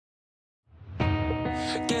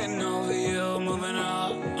Getting over you, moving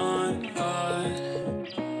on.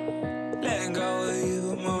 Letting go of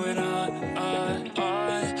you, moving on.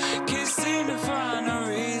 Can't seem to find no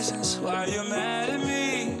reasons why you're mad at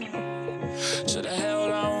me. Should've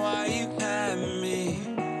held on while you had me.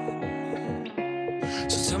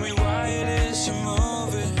 So tell me why it is you're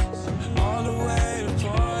moving all the way to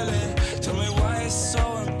Portland. Tell me why it's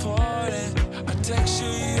so important. I text you,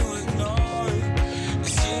 you ignore it.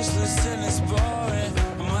 It's useless and it's boring.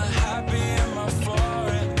 I'm unhappy in my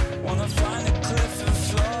foreign. Wanna find a cliff and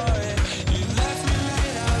floor it. You left me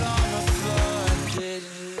laid out on the floor. I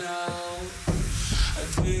didn't know.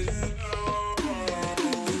 I didn't know.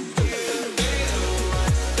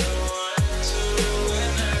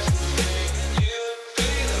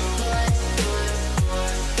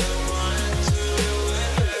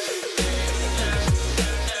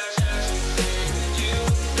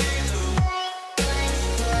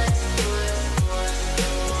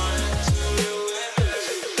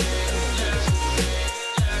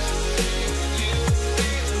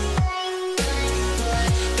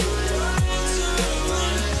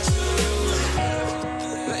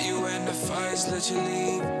 Let you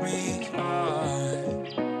lead me on.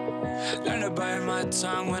 Learn to bite my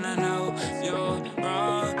tongue when I know you're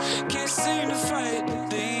wrong. Can't seem to fight the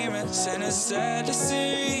demons, and it's sad to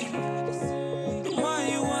see the one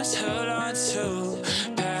you once held